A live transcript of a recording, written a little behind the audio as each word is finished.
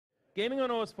gaming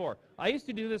on OS 4. I used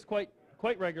to do this quite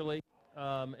regularly,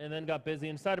 and then got busy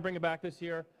and decided to bring it back this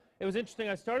year. It was interesting.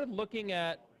 I started looking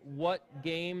at what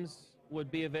games would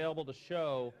be available to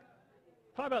show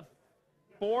probably about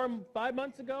 4 or 5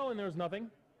 months ago, and there was nothing,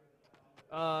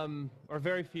 or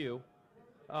very few.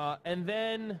 And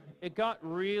then it got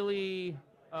really,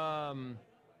 and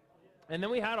then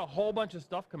we had a whole bunch of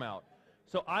stuff come out.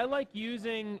 So I like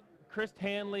using Chris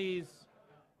Hanley's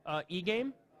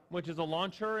eGame, which is a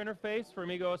launcher interface for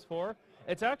Amiga OS 4.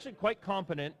 It's actually quite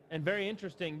competent and very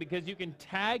interesting because you can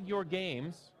tag your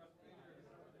games,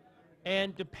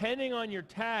 and depending on your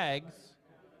tags,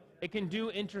 it can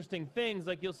do interesting things.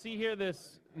 Like you'll see here,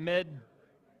 this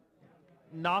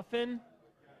Nothing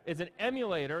is an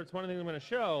emulator. It's one of the things I'm going to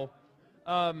show.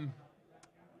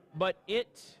 But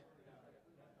it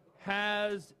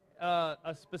has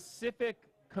a specific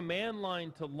command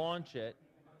line to launch it.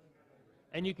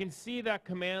 And you can see that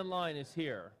command line is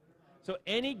here. So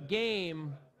any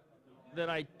game that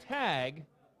I tag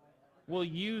will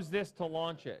use this to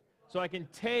launch it. So I can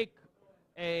take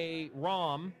a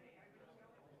ROM,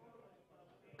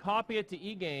 copy it to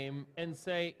eGame, and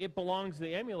say it belongs to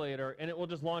the emulator, and it will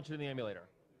just launch it in the emulator.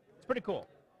 It's pretty cool.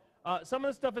 Some of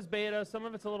the stuff is beta. Some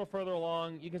of it's a little further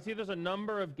along. You can see there's a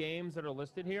number of games that are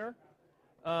listed here.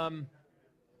 I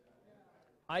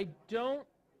don't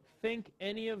think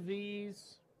any of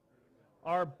these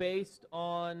are based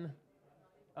on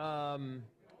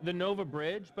the Nova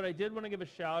Bridge, but I did want to give a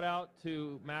shout out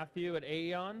to Matthew at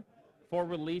Aeon for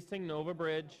releasing Nova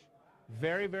Bridge.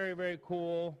 Very, very, very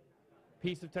cool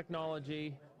piece of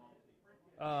technology.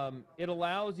 It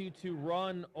allows you to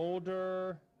run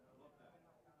older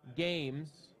games.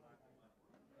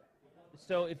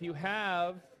 So if you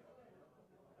have,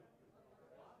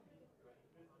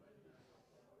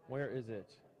 where is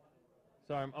it?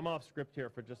 Sorry, I'm off script here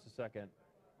for just a second.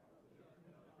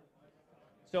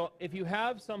 So if you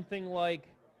have something like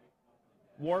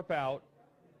Warp Out,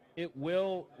 it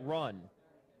will run.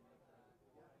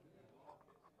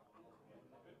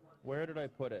 Where did I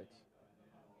put it?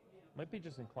 Might be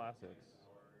just in classics.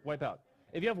 Wipeout.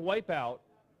 If you have Wipeout,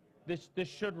 this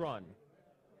should run.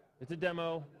 It's a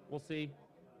demo. We'll see.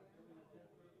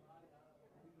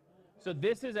 So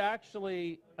this is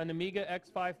actually an Amiga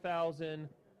X5000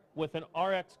 with an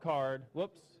RX card.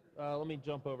 Whoops. Let me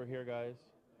jump over here, guys.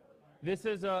 This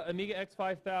is a Amiga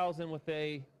X5000 with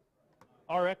a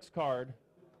RX card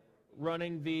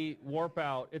running the Warp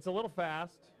Out. It's a little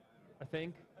fast, I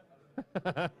think.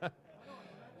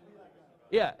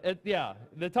 Yeah,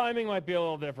 the timing might be a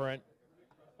little different.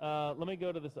 Let me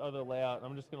go to this other layout.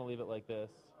 I'm just going to leave it like this.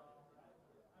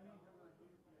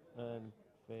 And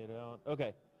fade out.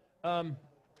 Okay.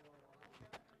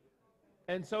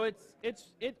 And so it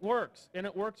works, and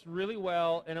it works really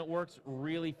well, and it works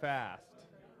really fast.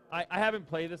 I haven't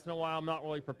played this in a while. I'm not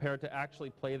really prepared to actually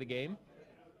play the game.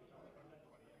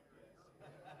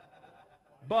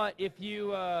 But if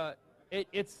you,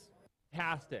 it's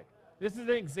fantastic. This is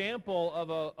an example of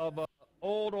a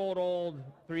old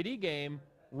 3D game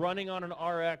running on an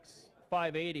RX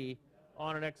 580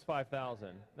 on an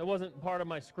X5000. That wasn't part of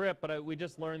my script, but we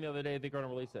just learned the other day they're going to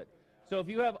release it. So if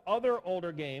you have other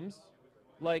older games,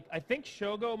 like I think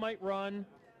Shogo might run,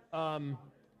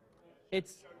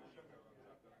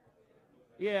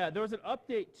 yeah, there was an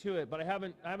update to it, but I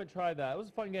haven't tried that. It was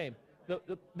a fun game.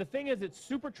 The thing is, it's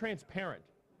super transparent,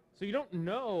 so you don't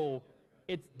know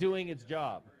it's doing its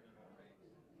job.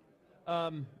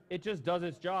 It just does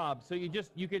its job. So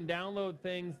you can download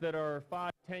things that are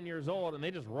 5, 10 years old, and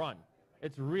they just run.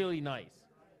 It's really nice.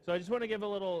 So I just want to give a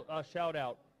little shout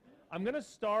out. I'm going to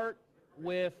start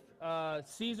with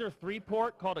Caesar 3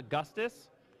 port called Augustus.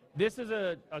 This is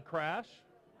a crash.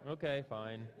 Okay,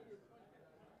 fine.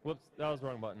 Whoops, that was the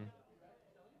wrong button.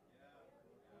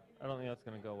 I don't think that's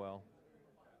going to go well.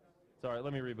 Sorry,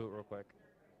 let me reboot real quick.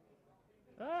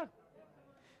 Ah!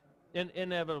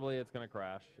 Inevitably, it's going to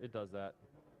crash. It does that.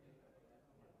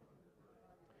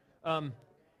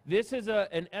 This is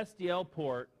an SDL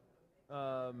port.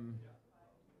 Oh,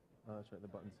 that's right. The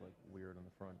button's like weird on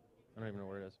the front. I don't even know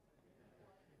where it is.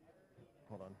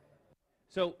 Hold on.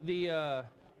 So the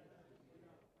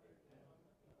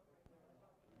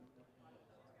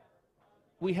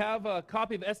we have a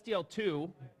copy of SDL2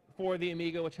 for the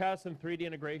Amiga, which has some 3D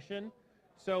integration.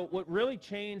 So what really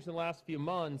changed in the last few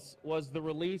months was the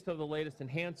release of the latest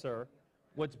enhancer,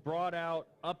 which brought out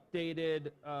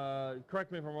updated,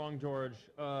 correct me if I'm wrong, George,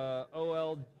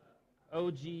 OGLES,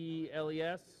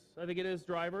 I think it is,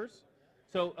 drivers.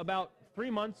 So about 3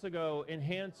 months ago,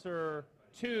 Enhancer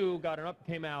 2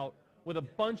 came out with a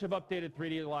bunch of updated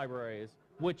 3D libraries,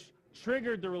 which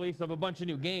triggered the release of a bunch of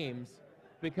new games.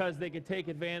 because they could take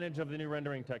advantage of the new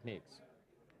rendering techniques.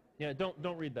 Yeah,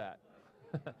 don't read that.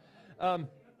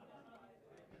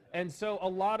 And so a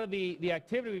lot of the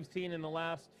activity we've seen in the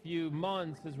last few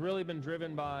months has really been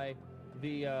driven by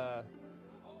the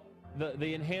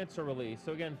enhancer release.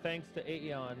 So again, thanks to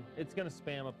Aeon, it's going to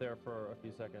spam up there for a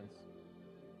few seconds.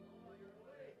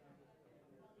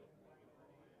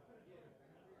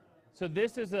 So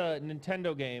this is a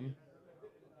Nintendo game.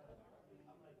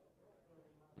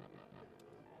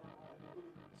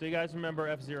 So you guys remember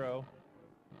F-Zero?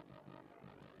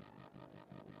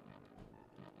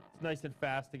 It's nice and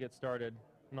fast to get started,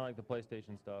 not like the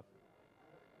PlayStation stuff.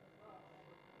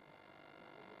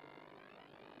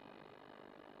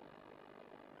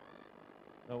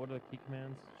 Oh, what are the key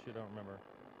commands? Shit, I don't remember.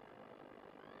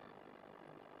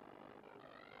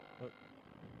 What?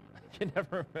 I can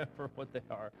never remember what they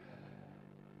are.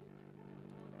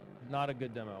 Not a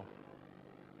good demo.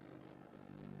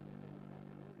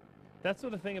 That's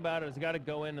what the thing about it is. You got to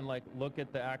go in and like look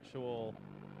at the actual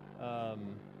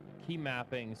key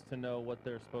mappings to know what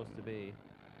they're supposed to be.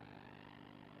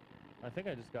 I think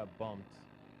I just got bumped.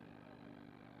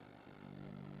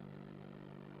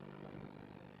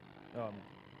 Oh, I'm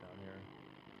down here.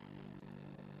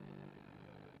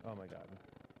 Oh my god.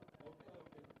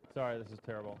 Sorry, this is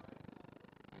terrible.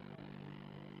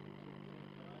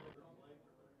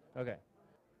 Okay.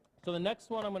 So the next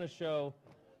one I'm going to show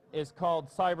is called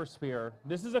Cybersphere.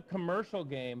 This is a commercial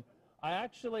game. I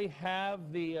actually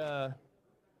have the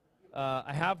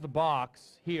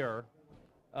box here.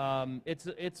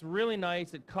 It's really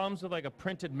nice. It comes with like a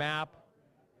printed map.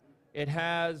 It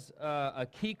has a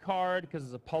key card because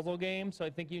it's a puzzle game. So I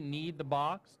think you need the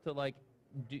box to like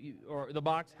or the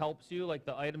box helps you, like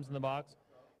the items in the box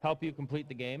help you complete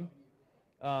the game.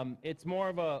 It's more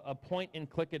of a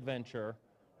point-and-click adventure.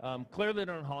 Clearly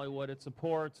done in Hollywood. It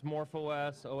supports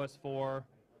MorphOS, OS4,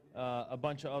 a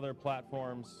bunch of other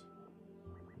platforms.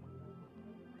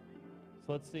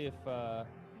 So let's see if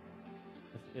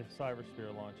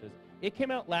Cybersphere launches. It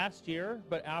came out last year,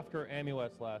 but after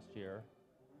Amiwest last year.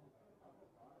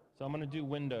 So I'm going to do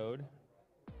windowed.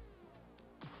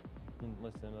 And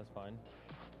listen, that's fine.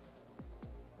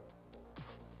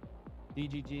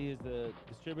 DGG is the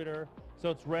distributor.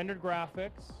 So it's rendered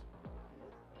graphics.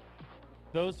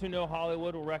 Those who know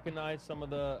Hollywood will recognize some of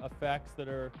the effects that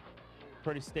are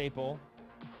pretty staple.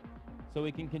 So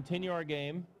we can continue our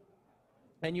game.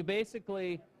 And you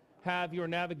basically have your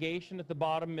navigation at the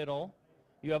bottom middle.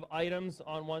 You have items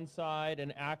on one side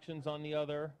and actions on the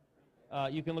other.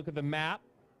 You can look at the map,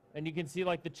 and you can see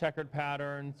like the checkered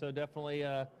pattern, so definitely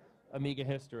Amiga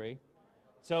history.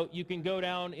 So you can go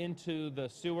down into the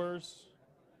sewers.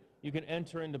 You can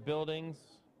enter into buildings.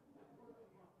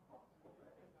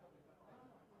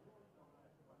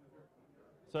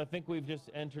 So I think we've just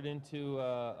entered into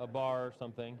a bar or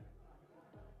something.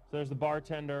 So there's the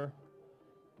bartender.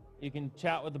 You can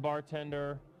chat with the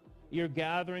bartender. You're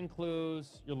gathering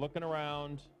clues. You're looking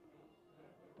around.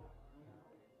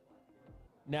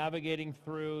 Navigating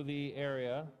through the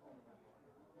area.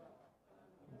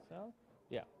 South?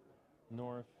 Yeah.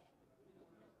 North.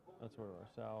 That's where we are.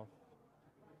 South.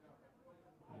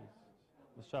 East.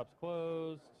 The shop's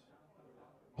closed.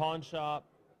 Pawn shop.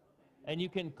 And you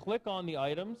can click on the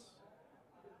items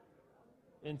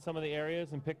in some of the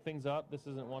areas and pick things up. This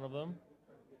isn't one of them.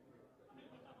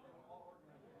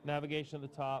 Navigation at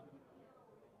the top.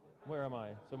 Where am I?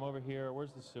 So I'm over here.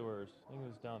 Where's the sewers? I think it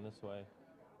was down this way.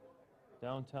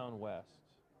 Downtown West.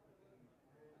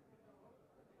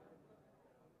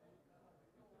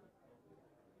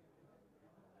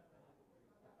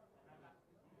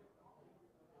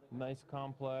 Nice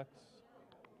complex.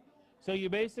 So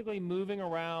you're basically moving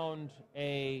around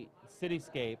a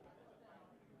cityscape,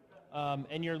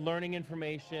 and you're learning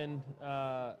information.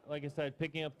 Like I said,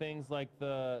 picking up things like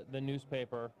the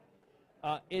newspaper.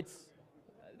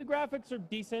 The graphics are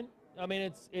decent. I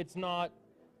mean, it's not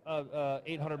a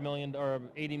 $800 million or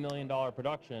 $80 million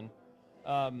production.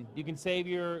 You can save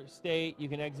your state. You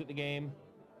can exit the game.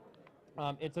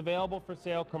 It's available for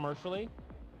sale commercially.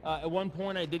 At one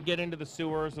point, I did get into the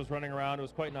sewers. I was running around. It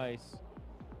was quite nice.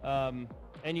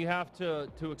 And you have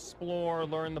to explore,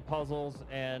 learn the puzzles,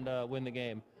 and win the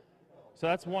game. So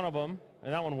that's one of them,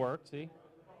 and that one worked, see?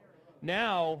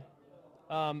 Now,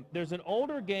 there's an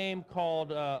older game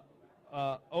called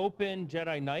Open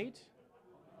Jedi Knight,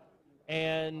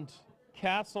 and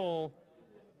Castle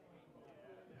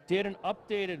did an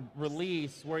updated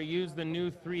release where he used the new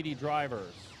 3D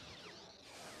drivers.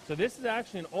 So this is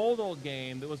actually an old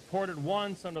game that was ported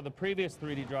once under the previous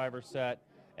 3D driver set,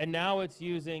 and now it's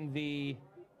using the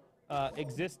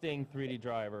existing 3D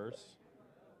drivers.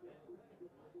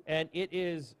 and it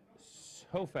is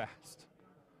so fast.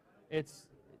 It's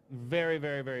very,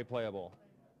 very, very playable.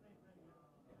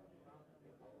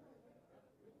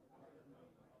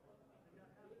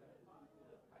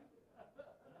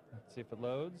 Let's see if it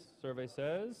loads. Survey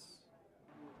says.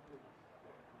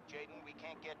 Jaden, we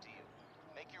can't get to you.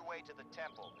 Make your way to the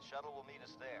temple. The shuttle will meet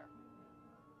us there.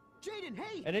 Jaden,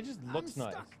 hey! And it just looks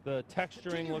nice. The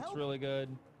texturing looks really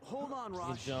good. Hold on,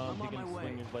 Rosh. You jump, I'm you on can my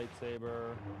swing way. your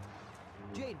lightsaber.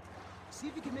 Jaden, see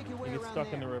if you can make your way You around get stuck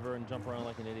there. in the river and jump around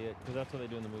like an idiot, because that's what they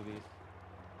do in the movies.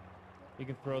 You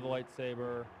can throw the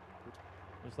lightsaber.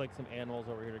 There's like some animals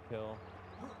over here to kill.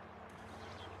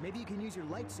 Maybe you can use your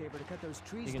lightsaber to cut those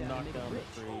trees You can down knock and make down a the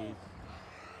bridge. trees.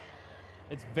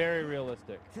 It's very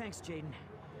realistic. Thanks, Jaden.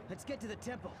 Let's get to the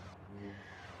temple.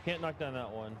 Can't knock down that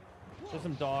one. There's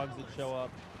some dogs that show up.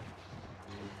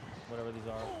 Whatever these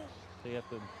are. So you have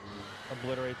to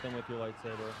obliterate them with your lightsaber.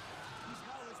 These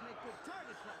howlers make good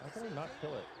target How practice. can I not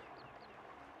kill it?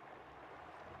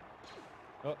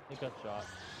 Oh, it got shot.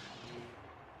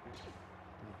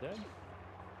 Is it dead?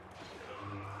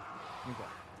 Okay.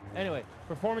 Anyway,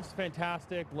 performance is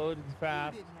fantastic. Loaded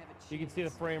fast. You can see the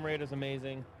frame rate is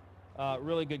amazing.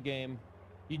 Really good game.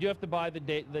 You do have to buy the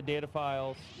data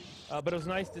files, but it was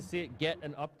nice to see it get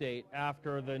an update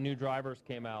after the new drivers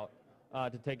came out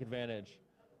to take advantage.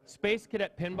 Space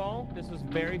Cadet Pinball, this was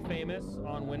very famous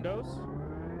on Windows,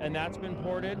 and that's been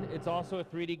ported. It's also a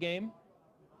 3D game.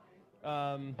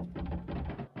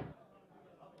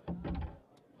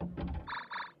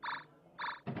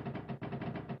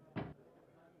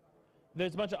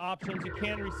 There's a bunch of options. You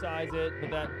can resize it, but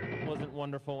that wasn't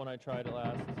wonderful when I tried it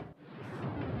last.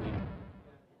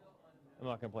 I'm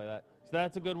not going to play that. So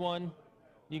that's a good one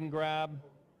you can grab.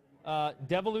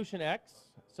 Devolution X.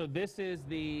 So this is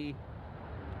the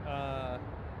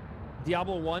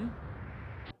Diablo 1.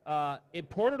 It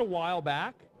ported a while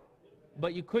back,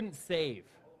 but you couldn't save.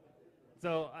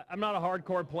 So I'm not a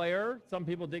hardcore player. Some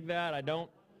people dig that. I don't.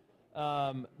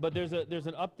 But there's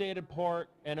an updated port,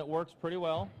 and it works pretty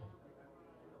well.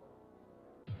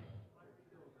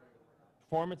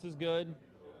 Performance is good.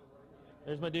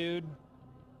 There's my dude.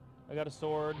 I got a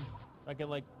sword. I can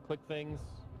like click things,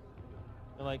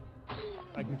 and like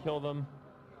I can kill them.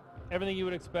 Everything you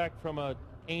would expect from a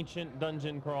ancient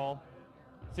dungeon crawl.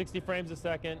 60 frames a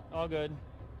second, all good.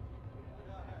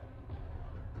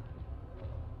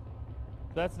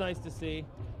 That's nice to see.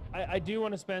 I do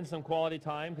want to spend some quality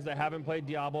time because I haven't played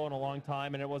Diablo in a long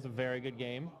time, and it was a very good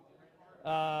game.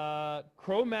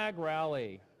 Cro-Mag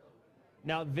Rally.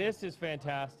 Now this is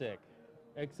fantastic,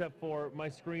 except for my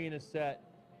screen is set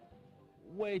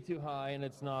way too high and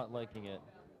it's not liking it.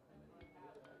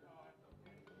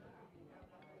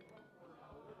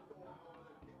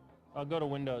 I'll go to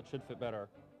window, it should fit better.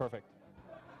 Perfect.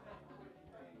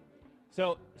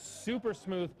 So, super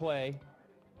smooth play.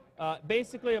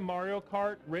 Basically a Mario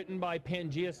Kart written by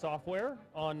Pangea Software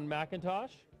on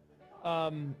Macintosh.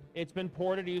 It's been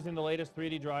ported using the latest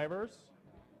 3D drivers.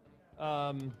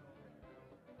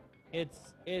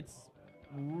 It's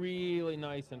really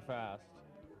nice and fast.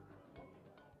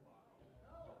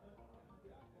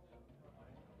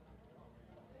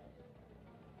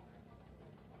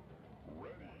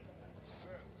 Ready,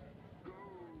 set, go.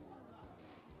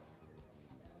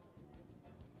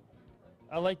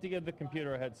 I like to give the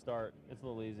computer a head start. It's a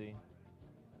little easy.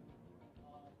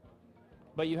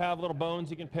 But you have little bones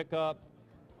you can pick up.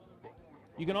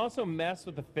 You can also mess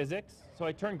with the physics. So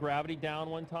I turned gravity down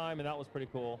one time, and that was pretty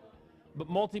cool. But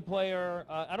multiplayer,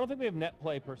 I don't think we have net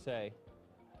play per se.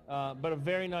 But a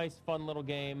very nice, fun little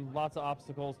game. Lots of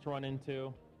obstacles to run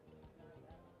into.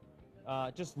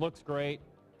 It just looks great.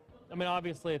 I mean,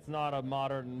 obviously, it's not a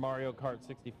modern Mario Kart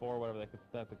 64, whatever they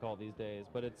call it these days.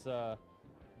 But it's a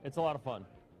lot of fun.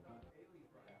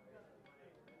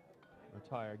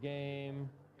 Retire game.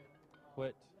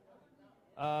 Quit.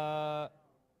 What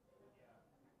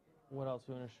else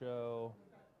do we want to show?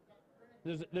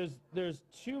 There's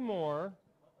two more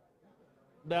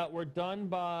that were done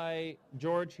by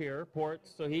George here,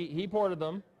 ports. So he ported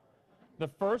them. The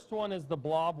first one is the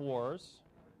Blob Wars.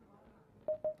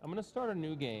 I'm gonna start a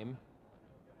new game.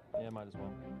 Yeah, might as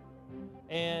well.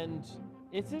 And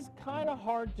this is kind of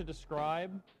hard to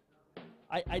describe.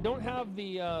 I don't have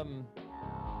the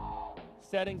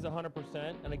settings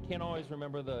 100%, and I can't always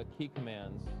remember the key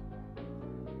commands.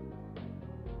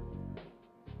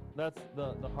 That's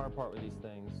the hard part with these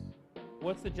things.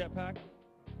 What's the jetpack?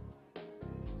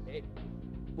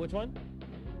 Which one?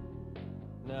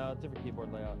 No, different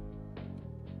keyboard layout.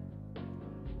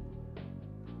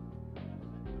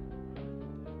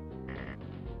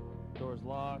 Door's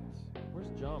locked. Where's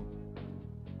jump?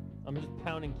 I'm just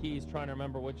pounding keys trying to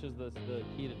remember which is the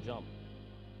key to jump.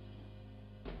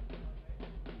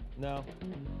 No.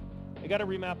 I gotta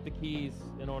remap the keys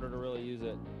in order to really use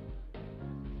it.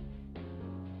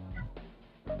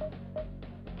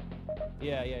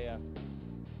 Yeah.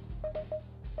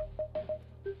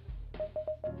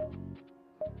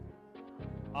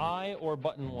 I or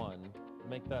button 1.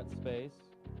 Make that space.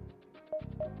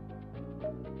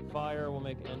 Fire will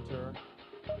make enter.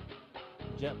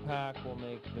 Jetpack will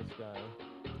make this guy.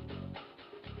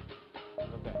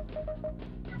 Okay.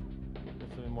 This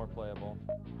will be more playable.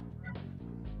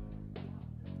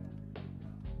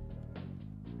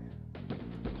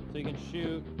 So you can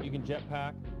shoot, you can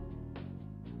jetpack.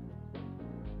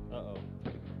 Uh-oh.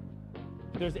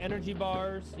 There's energy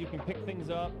bars, you can pick things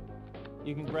up.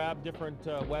 You can grab different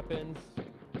weapons.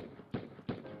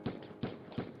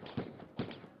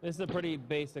 This is a pretty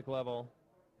basic level.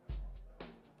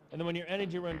 And then when your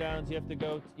energy run downs, you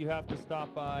have to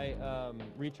stop by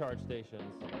recharge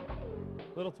stations.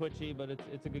 A little twitchy, but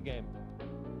it's a good game.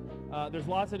 There's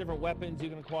lots of different weapons you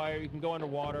can acquire. You can go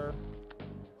underwater,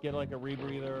 get like a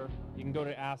rebreather. You can go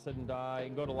to acid and die. You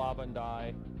can go to lava and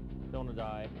die. Don't want to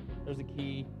die. There's a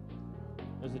key.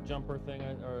 There's a jumper thing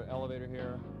or elevator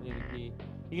here. I need a key.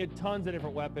 You get tons of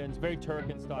different weapons, very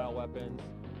Turrican-style weapons.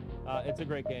 It's a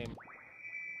great game.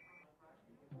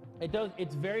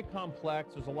 It's very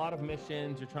complex. There's a lot of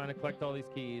missions. You're trying to collect all these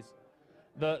keys.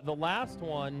 The last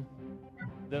one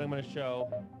that I'm going to show,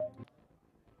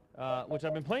 which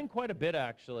I've been playing quite a bit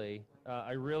actually.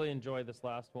 I really enjoyed this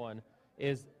last one.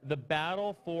 Is the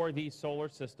Battle for the Solar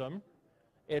System.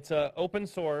 It's open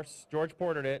source. George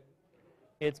ported it.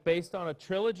 It's based on a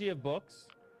trilogy of books,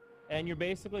 and you're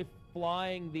basically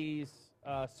flying these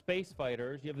space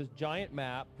fighters. You have this giant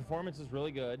map. Performance is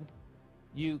really good.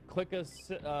 You click a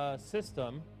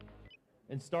system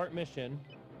and start mission,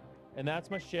 and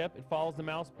that's my ship. It follows the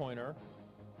mouse pointer,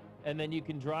 and then you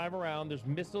can drive around. There's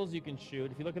missiles you can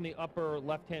shoot. If you look in the upper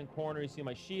left-hand corner, you see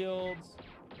my shields.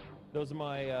 Those are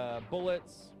my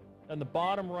bullets. On the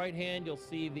bottom right-hand, you'll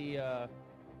see the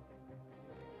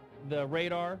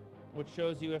radar, which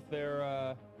shows you if there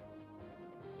are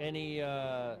any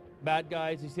bad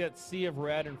guys. You see that sea of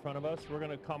red in front of us? We're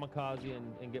going to kamikaze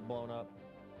and get blown up.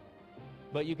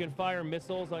 But you can fire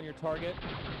missiles on your target.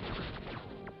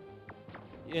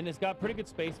 And it's got pretty good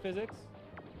space physics.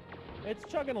 It's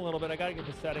chugging a little bit. I got to get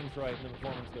the settings right and the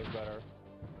performance goes better.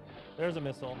 There's a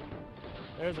missile.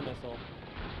 There's a missile.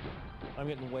 I'm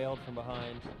getting whaled from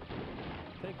behind.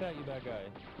 Take that, you bad guy.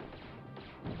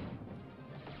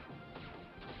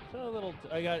 So a little.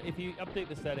 If you update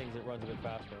the settings, it runs a bit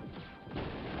faster.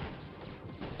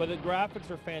 But the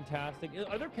graphics are fantastic.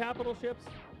 Are there capital ships?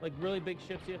 Like really big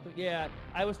ships you have to... Yeah,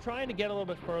 I was trying to get a little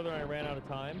bit further and I ran out of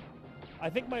time. I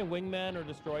think my wingmen are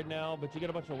destroyed now, but you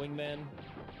get a bunch of wingmen.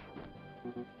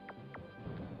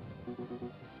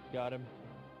 Got him.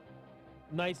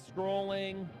 Nice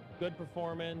scrolling, good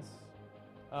performance.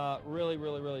 Really,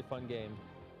 really, really fun game.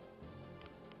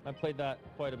 I played that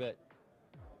quite a bit.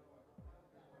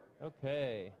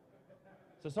 Okay.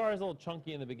 So sorry, it's a little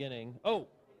chunky in the beginning. Oh,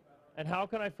 and how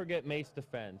can I forget Mace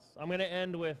Defense? I'm going to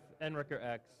end with Enric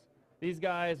X. These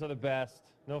guys are the best.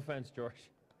 No offense,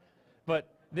 George. But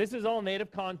this is all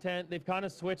native content. They've kind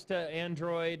of switched to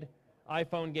Android,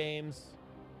 iPhone games.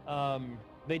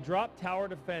 They dropped Tower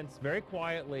Defense very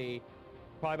quietly,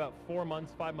 probably about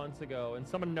 5 months ago, and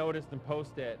someone noticed and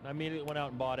posted it, and I immediately went out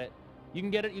and bought it. You can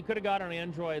get it. You could have got it on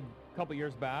Android a couple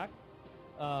years back.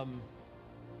 But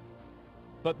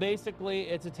basically,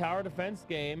 it's a tower defense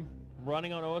game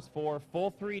running on OS 4,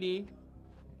 full 3D.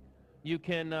 You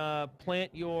can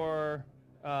plant your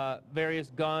various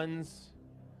guns.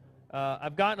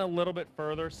 I've gotten a little bit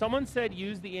further. Someone said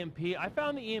use the EMP. I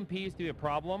found the EMPs to be a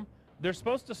problem. They're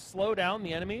supposed to slow down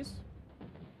the enemies.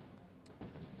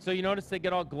 So you notice they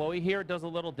get all glowy here. It does a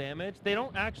little damage. They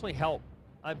don't actually help.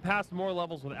 I've passed more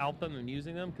levels without them than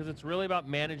using them because it's really about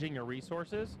managing your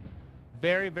resources.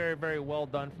 Very, very, very well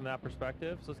done from that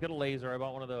perspective. So let's get a laser. I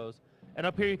bought one of those. And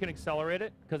up here you can accelerate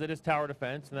it because it is tower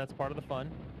defense, and that's part of the fun.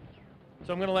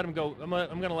 So I'm going to let him go. I'm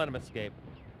going to let him escape.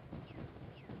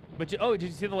 But did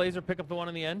you see the laser pick up the one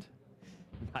in the end?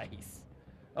 Nice.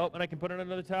 Oh, and I can put it on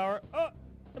another tower. Oh,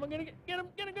 am I going to get him?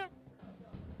 Get him.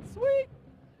 Sweet.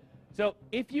 So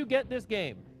if you get this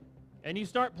game and you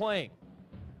start playing,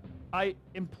 I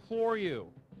implore you,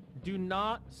 do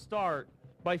not start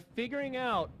by figuring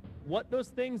out what those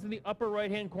things in the upper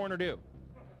right-hand corner do.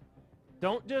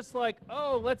 Don't just like,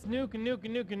 oh, let's nuke and nuke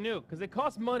and nuke and nuke, because it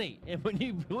costs money. And when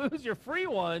you lose your free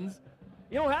ones,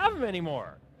 you don't have them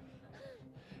anymore.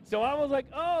 So I was like,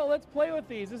 oh, let's play with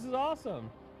these. This is awesome.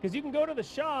 Because you can go to the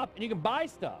shop and you can buy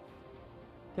stuff.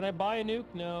 Can I buy a nuke?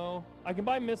 No. I can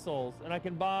buy missiles, and I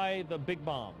can buy the big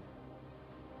bomb.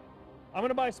 I'm going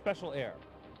to buy special air.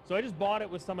 So I just bought it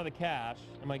with some of the cash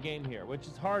in my game here, which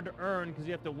is hard to earn because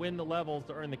you have to win the levels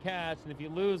to earn the cash, and if you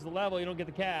lose the level, you don't get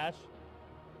the cash.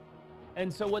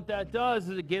 And so what that does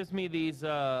is it gives me these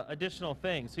additional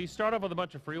things. So you start off with a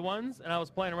bunch of free ones, and I was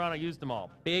playing around, I used them all.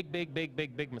 Big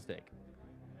mistake.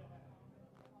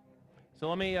 So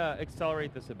let me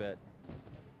accelerate this a bit.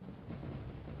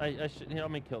 I should,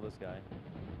 let me kill this guy.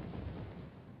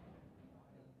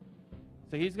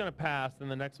 So he's going to pass, then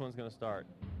the next one's going to start.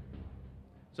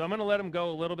 So I'm going to let him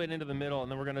go a little bit into the middle,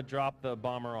 and then we're going to drop the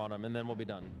bomber on him, and then we'll be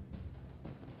done.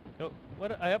 Oh,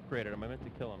 what? I upgraded him. I meant to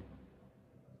kill him.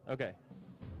 Okay.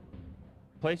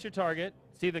 Place your target.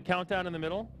 See the countdown in the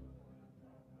middle?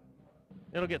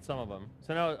 It'll get some of them.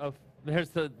 So now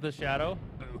there's the shadow.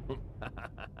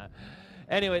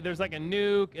 Anyway, there's like a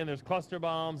nuke, and there's cluster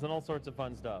bombs, and all sorts of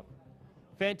fun stuff.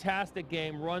 Fantastic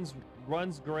game. Runs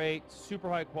great. Super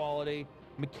high quality.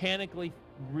 Mechanically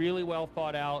really well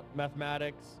thought out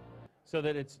mathematics, so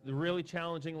that it's really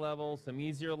challenging levels, some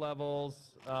easier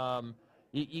levels.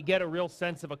 You get a real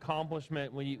sense of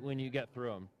accomplishment when you get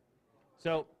through them.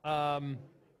 So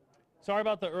sorry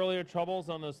about the earlier troubles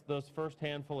on those first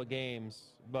handful of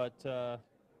games, but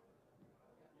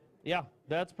yeah,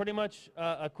 that's pretty much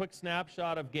a quick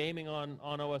snapshot of gaming on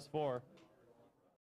OS 4.